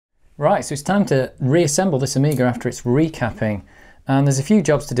Right, so it's time to reassemble this Amiga after it's recapping. And there's a few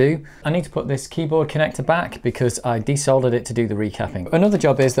jobs to do. I need to put this keyboard connector back because I desoldered it to do the recapping. Another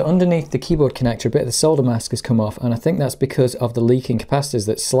job is that underneath the keyboard connector, a bit of the solder mask has come off, and I think that's because of the leaking capacitors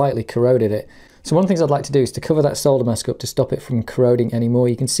that slightly corroded it. So one of the things I'd like to do is to cover that solder mask up to stop it from corroding anymore.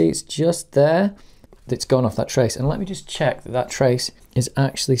 You can see it's just there. It's gone off that trace. And let me just check that that trace is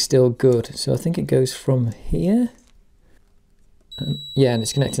actually still good. So I think it goes from here. And yeah, and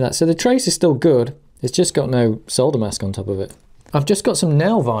it's connected to that. So the trace is still good. It's just got no solder mask on top of it. I've just got some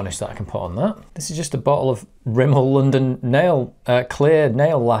nail varnish that I can put on that. This is just a bottle of Rimmel London nail, clear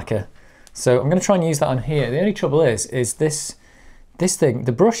nail lacquer. So I'm going to try and use that on here. The only trouble is this thing,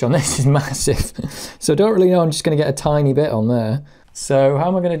 the brush on this is massive. So I don't really know, I'm just going to get a tiny bit on there. So how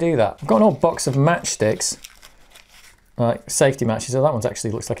am I going to do that? I've got an old box of matchsticks, like safety matches. So that one's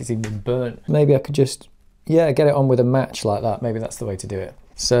actually looks like it's even burnt. Maybe I could just, yeah, get it on with a match like that. Maybe that's the way to do it.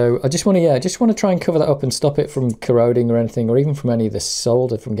 So I just want to, just try and cover that up and stop it from corroding or anything, or even from any of the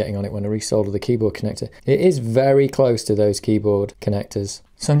solder from getting on it when I resolder the keyboard connector. It is very close to those keyboard connectors.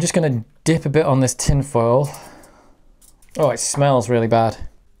 So I'm just going to dip a bit on this tin foil. Oh, it smells really bad.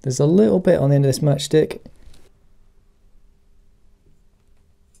 There's a little bit on the end of this matchstick.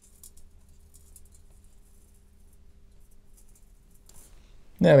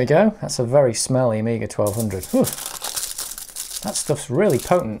 There we go. That's a very smelly Amiga 1200. Whew. That stuff's really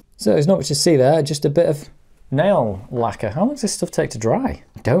potent. So there's not much to see there, just a bit of nail lacquer. How long does this stuff take to dry?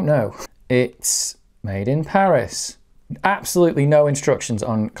 I don't know. It's made in Paris. Absolutely no instructions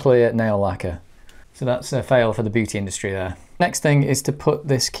on clear nail lacquer. So that's a fail for the beauty industry there. Next thing is to put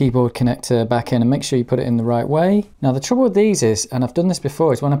this keyboard connector back in and make sure you put it in the right way. Now the trouble with these is, and I've done this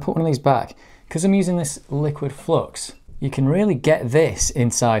before, is when I put one of these back, because I'm using this liquid flux, you can really get this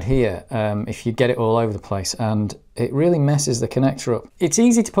inside here if you get it all over the place, and it really messes the connector up. It's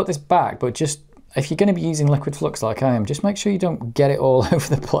easy to put this back, but just if you're going to be using liquid flux like I am, just make sure you don't get it all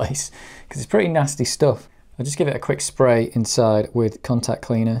over the place, because it's pretty nasty stuff. I'll just give it a quick spray inside with contact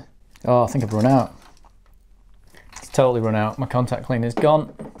cleaner. Oh, I think I've run out. It's totally run out. My contact cleaner's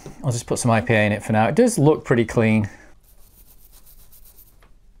gone. I'll just put some IPA in it for now. It does look pretty clean.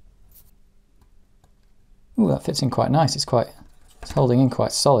 Ooh, that fits in quite nice. It's holding in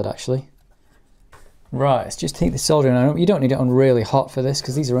quite solid actually. Right, let's just heat the soldering iron up. You don't need it on really hot for this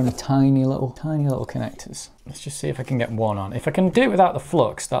because these are only tiny little connectors. Let's just see if I can get one on. If I can do it without the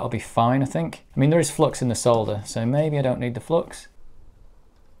flux, that'll be fine, I think. I mean, there is flux in the solder, so maybe I don't need the flux.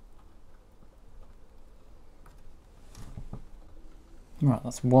 Right,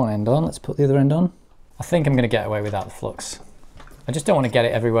 that's one end on. Let's put the other end on. I think I'm going to get away without the flux. I just don't want to get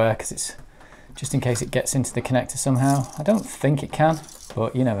it everywhere because it's just in case it gets into the connector somehow. I don't think it can,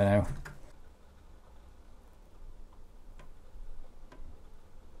 but you never know.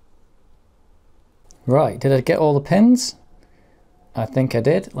 Right, did I get all the pins? I think I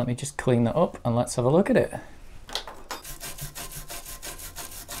did. Let me just clean that up and let's have a look at it.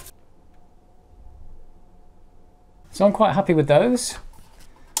 So I'm quite happy with those.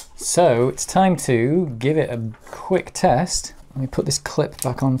 So it's time to give it a quick test. Let me put this clip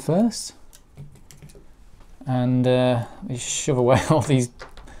back on first. And let me shove away all these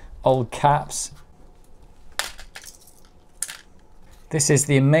old caps. This is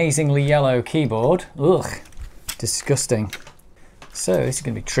the amazingly yellow keyboard. Ugh, disgusting. So this is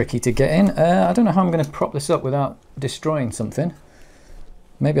going to be tricky to get in. I don't know how I'm going to prop this up without destroying something.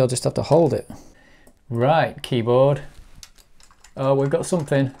 Maybe I'll just have to hold it. Right, keyboard. Oh, we've got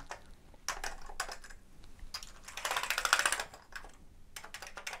something.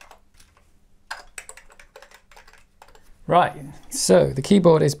 Right, so the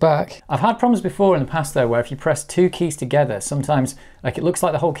keyboard is back. I've had problems before in the past though, where if you press two keys together, sometimes like it looks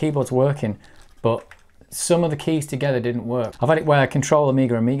like the whole keyboard's working, but some of the keys together didn't work. I've had it where Control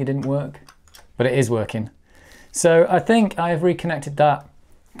Amiga didn't work, but it is working. So I think I have reconnected that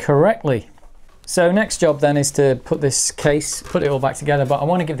correctly. So next job then is to put this case, put it all back together, but I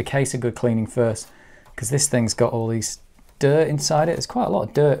want to give the case a good cleaning first, because this thing's got all these dirt inside it. There's quite a lot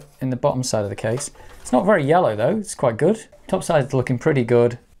of dirt in the bottom side of the case. It's not very yellow though, it's quite good. Top side's looking pretty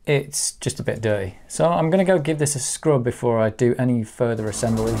good. It's just a bit dirty. So I'm gonna go give this a scrub before I do any further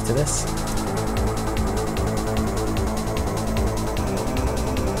assembly to this.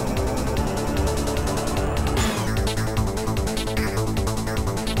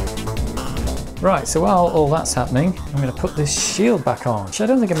 Right, so while all that's happening, I'm gonna put this shield back on, which I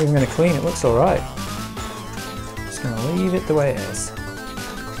don't think I'm even gonna clean. It looks all right. Just gonna leave it the way it is.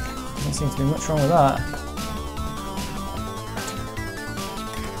 Doesn't seem to be much wrong with that.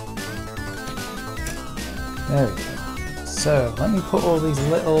 There we go. So let me put all these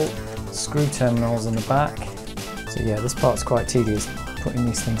little screw terminals in the back. So yeah, this part's quite tedious, putting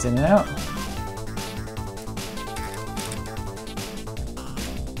these things in and out.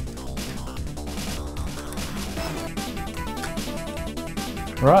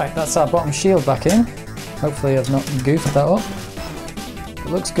 Right, that's our bottom shield back in. Hopefully I've not goofed that up. It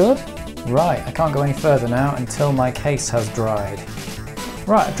looks good. Right, I can't go any further now until my case has dried.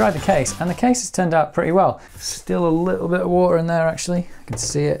 Right, I've dried the case, and the case has turned out pretty well. Still a little bit of water in there actually, I can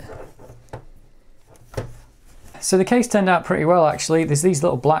see it. So the case turned out pretty well actually. There's these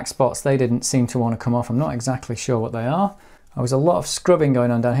little black spots, they didn't seem to want to come off. I'm not exactly sure what they are. There was a lot of scrubbing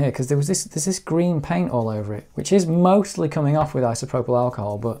going on down here because there's this green paint all over it, which is mostly coming off with isopropyl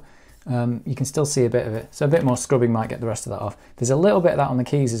alcohol, but you can still see a bit of it. So a bit more scrubbing might get the rest of that off. There's a little bit of that on the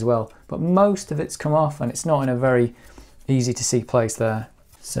keys as well, but most of it's come off and it's not in a very easy to see place there.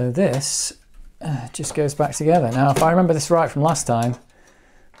 So this just goes back together. Now, if I remember this right from last time,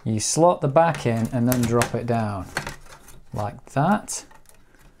 you slot the back in and then drop it down like that.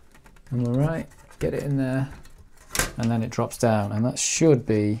 All right, get it in there. And then it drops down, and that should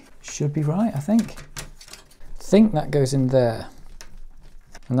be right, I think. I think that goes in there.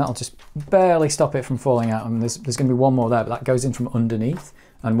 And that'll just barely stop it from falling out. And there's going to be one more there, but that goes in from underneath,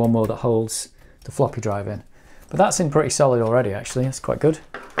 and one more that holds the floppy drive in. But that's in pretty solid already, actually. That's quite good.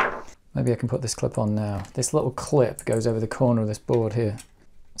 Maybe I can put this clip on now. This little clip goes over the corner of this board here.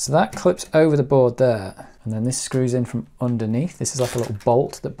 So that clips over the board there, and then this screws in from underneath. This is like a little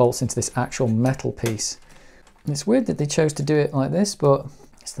bolt that bolts into this actual metal piece. And it's weird that they chose to do it like this, but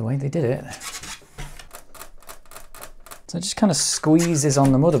it's the way they did it. So it just kind of squeezes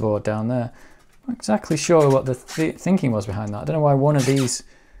on the motherboard down there. I'm not exactly sure what the thinking was behind that. I don't know why one of these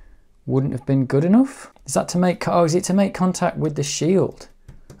wouldn't have been good enough. Is that to make, oh, is it to make contact with the shield?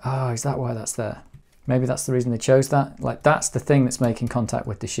 Oh, is that why that's there? Maybe that's the reason they chose that. Like that's the thing that's making contact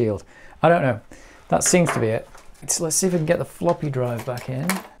with the shield. I don't know. That seems to be it. So let's see if we can get the floppy drive back in.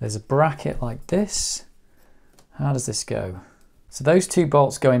 There's a bracket like this. How does this go? So those two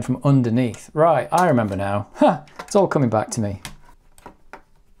bolts go in from underneath. Right, I remember now. Ha! It's all coming back to me.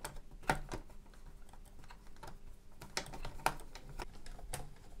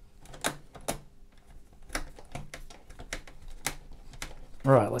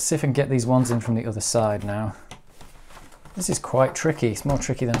 Right, let's see if I can get these ones in from the other side now. This is quite tricky. It's more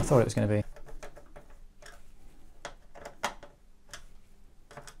tricky than I thought it was going to be.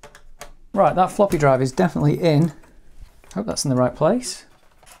 Right, that floppy drive is definitely in. Hope that's in the right place.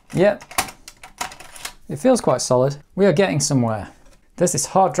 Yep. It feels quite solid. We are getting somewhere. There's this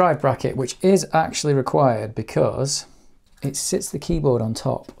hard drive bracket which is actually required because it sits the keyboard on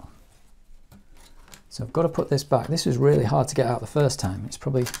top. So I've got to put this back. This was really hard to get out the first time. It's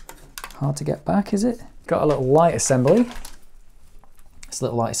probably hard to get back, is it? Got a little light assembly. This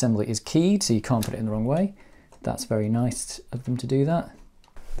little light assembly is keyed, so you can't put it in the wrong way. That's very nice of them to do that.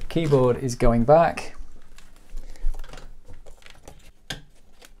 The keyboard is going back.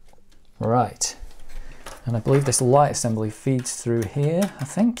 Right. And I believe this light assembly feeds through here, I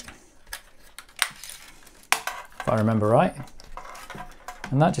think. If I remember right.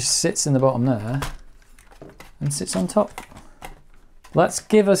 And that just sits in the bottom there and sits on top. Let's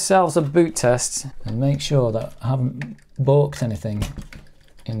give ourselves a boot test and make sure that I haven't balked anything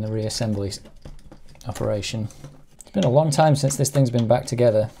in the reassembly operation. It's been a long time since this thing's been back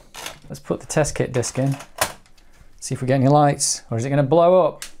together. Let's put the test kit disc in. See if we get any lights, or is it going to blow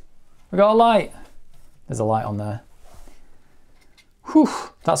up? We got a light. There's a light on there. Whew,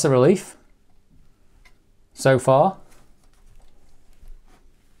 that's a relief. So far.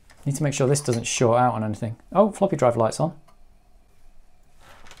 Need to make sure this doesn't short out on anything. Oh, floppy drive light's on.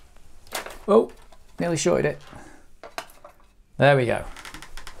 Oh, nearly shorted it. There we go.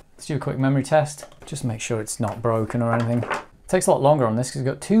 Let's do a quick memory test. Just make sure it's not broken or anything. It takes a lot longer on this because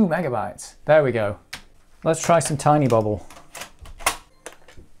we've got 2 megabytes. There we go. Let's try some Tiny Bobble.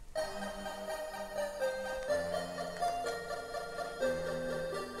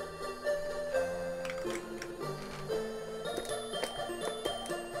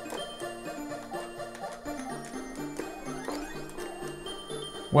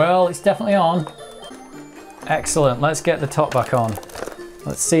 Well, it's definitely on. Excellent, let's get the top back on.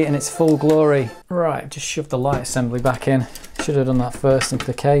 Let's see it in its full glory. Right, just shove the light assembly back in. Should have done that first into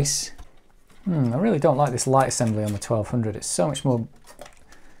the case. I really don't like this light assembly on the 1200. It's so much more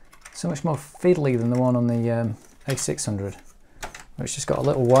fiddly than the one on the A600. Where it's just got a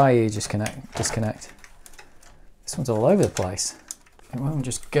little wire disconnect. This one's all over the place. It won't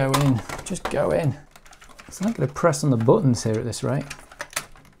just go in, just go in. It's not going to press on the buttons here at this rate.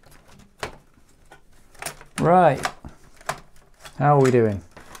 Right, how are we doing?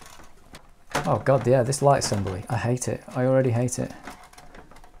 Oh God, yeah, this light assembly. I hate it. I already hate it.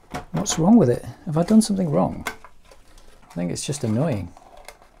 What's wrong with it? Have I done something wrong? I think it's just annoying.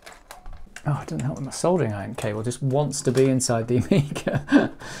 Oh, it doesn't help with my soldering iron cable. Just wants to be inside the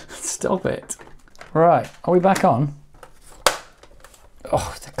Amiga. Stop it. Right, are we back on?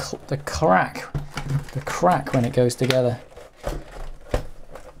 Oh, the crack. The crack when it goes together.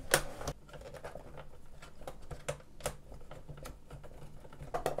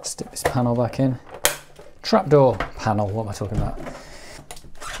 Stick this panel back in. Trapdoor panel, what am I talking about?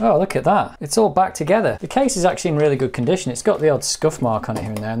 Oh, look at that. It's all back together. The case is actually in really good condition. It's got the odd scuff mark on it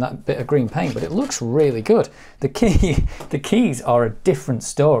here and there and that bit of green paint, but it looks really good. The keys are a different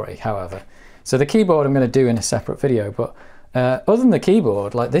story, however. So the keyboard I'm going to do in a separate video, but other than the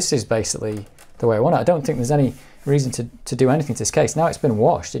keyboard, like this is basically the way I want it. I don't think there's any reason to do anything to this case. Now it's been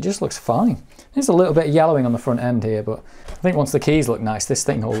washed, it just looks fine. There's a little bit of yellowing on the front end here, but I think once the keys look nice, this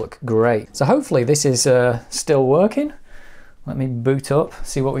thing will look great. So hopefully this is still working. Let me boot up,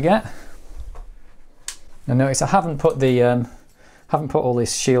 see what we get. Now notice I haven't put all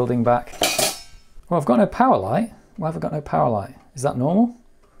this shielding back. Well, I've got no power light. Why have I got no power light? Is that normal?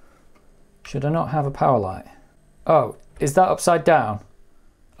 Should I not have a power light? Oh, is that upside down?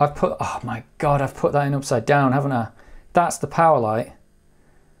 Oh my God, I've put that in upside down, haven't I? That's the power light.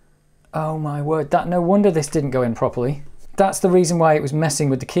 Oh my word, no wonder this didn't go in properly. That's the reason why it was messing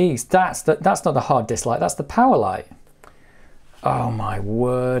with the keys. That's not the hard disk light, that's the power light. Oh my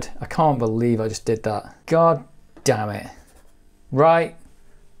word, I can't believe I just did that. God damn it. Right,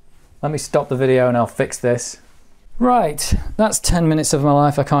 let me stop the video and I'll fix this. Right, that's 10 minutes of my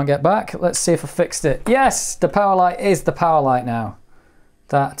life I can't get back. Let's see if I fixed it. Yes, the power light is the power light now.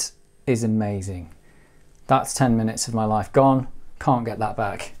 That is amazing. That's 10 minutes of my life gone. Can't get that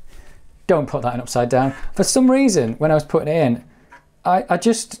back. Don't put that in upside down. For some reason, when I was putting it in, I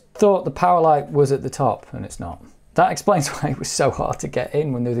just thought the power light was at the top and it's not. That explains why it was so hard to get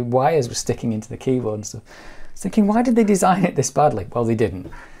in when the wires were sticking into the keyboard and stuff. I was thinking, why did they design it this badly? Well, they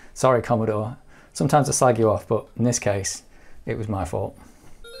didn't. Sorry, Commodore. Sometimes I slag you off, but in this case, it was my fault.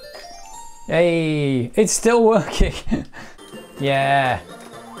 Hey, it's still working. Yeah.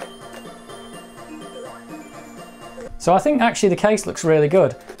 So I think actually the case looks really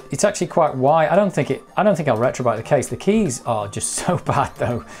good. It's actually quite wide. I don't think I'll retrobrite the case. The keys are just so bad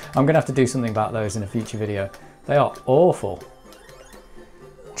though. I'm gonna have to do something about those in a future video. They are awful.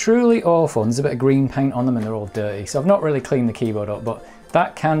 Truly awful. And there's a bit of green paint on them and they're all dirty. So I've not really cleaned the keyboard up, but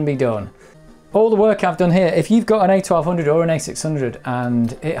that can be done. All the work I've done here, if you've got an A1200 or an A600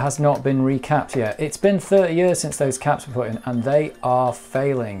 and it has not been recapped yet, it's been 30 years since those caps were put in and they are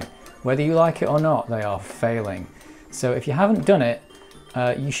failing. Whether you like it or not, they are failing. So if you haven't done it,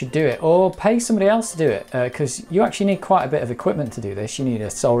 you should do it, or pay somebody else to do it, because you actually need quite a bit of equipment to do this. You need a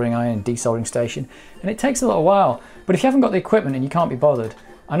soldering iron, desoldering station, and it takes a little while. But if you haven't got the equipment and you can't be bothered,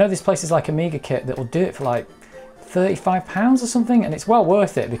 I know there's places like Amiga Kit that will do it for like £35 or something, and it's well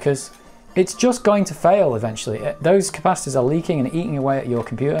worth it because it's just going to fail eventually. Those capacitors are leaking and eating away at your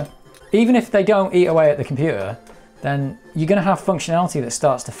computer. Even if they don't eat away at the computer, then you're going to have functionality that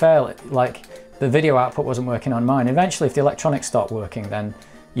starts to fail. Like the video output wasn't working on mine. Eventually, if the electronics stop working, then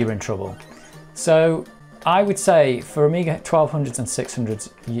you're in trouble. So I would say for Amiga 1200s and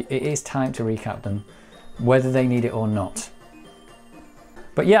 600s, it is time to recap them, whether they need it or not.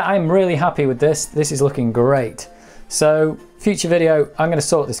 But yeah, I'm really happy with this. This is looking great. So future video, I'm going to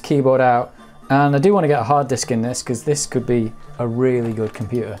sort this keyboard out, and I do want to get a hard disk in this because this could be a really good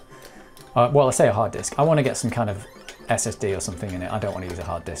computer. Well, I say a hard disk. I want to get some kind of SSD or something in it. I don't want to use a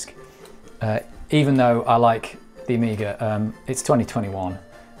hard disk. Even though I like the Amiga, it's 2021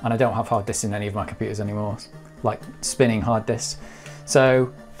 and I don't have hard disks in any of my computers anymore, like spinning hard disks.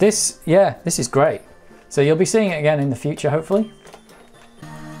 So this is great. So you'll be seeing it again in the future, hopefully.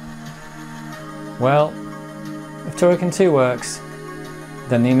 Well, if Turrican 2 works,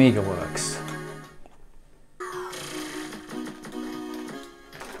 then the Amiga works.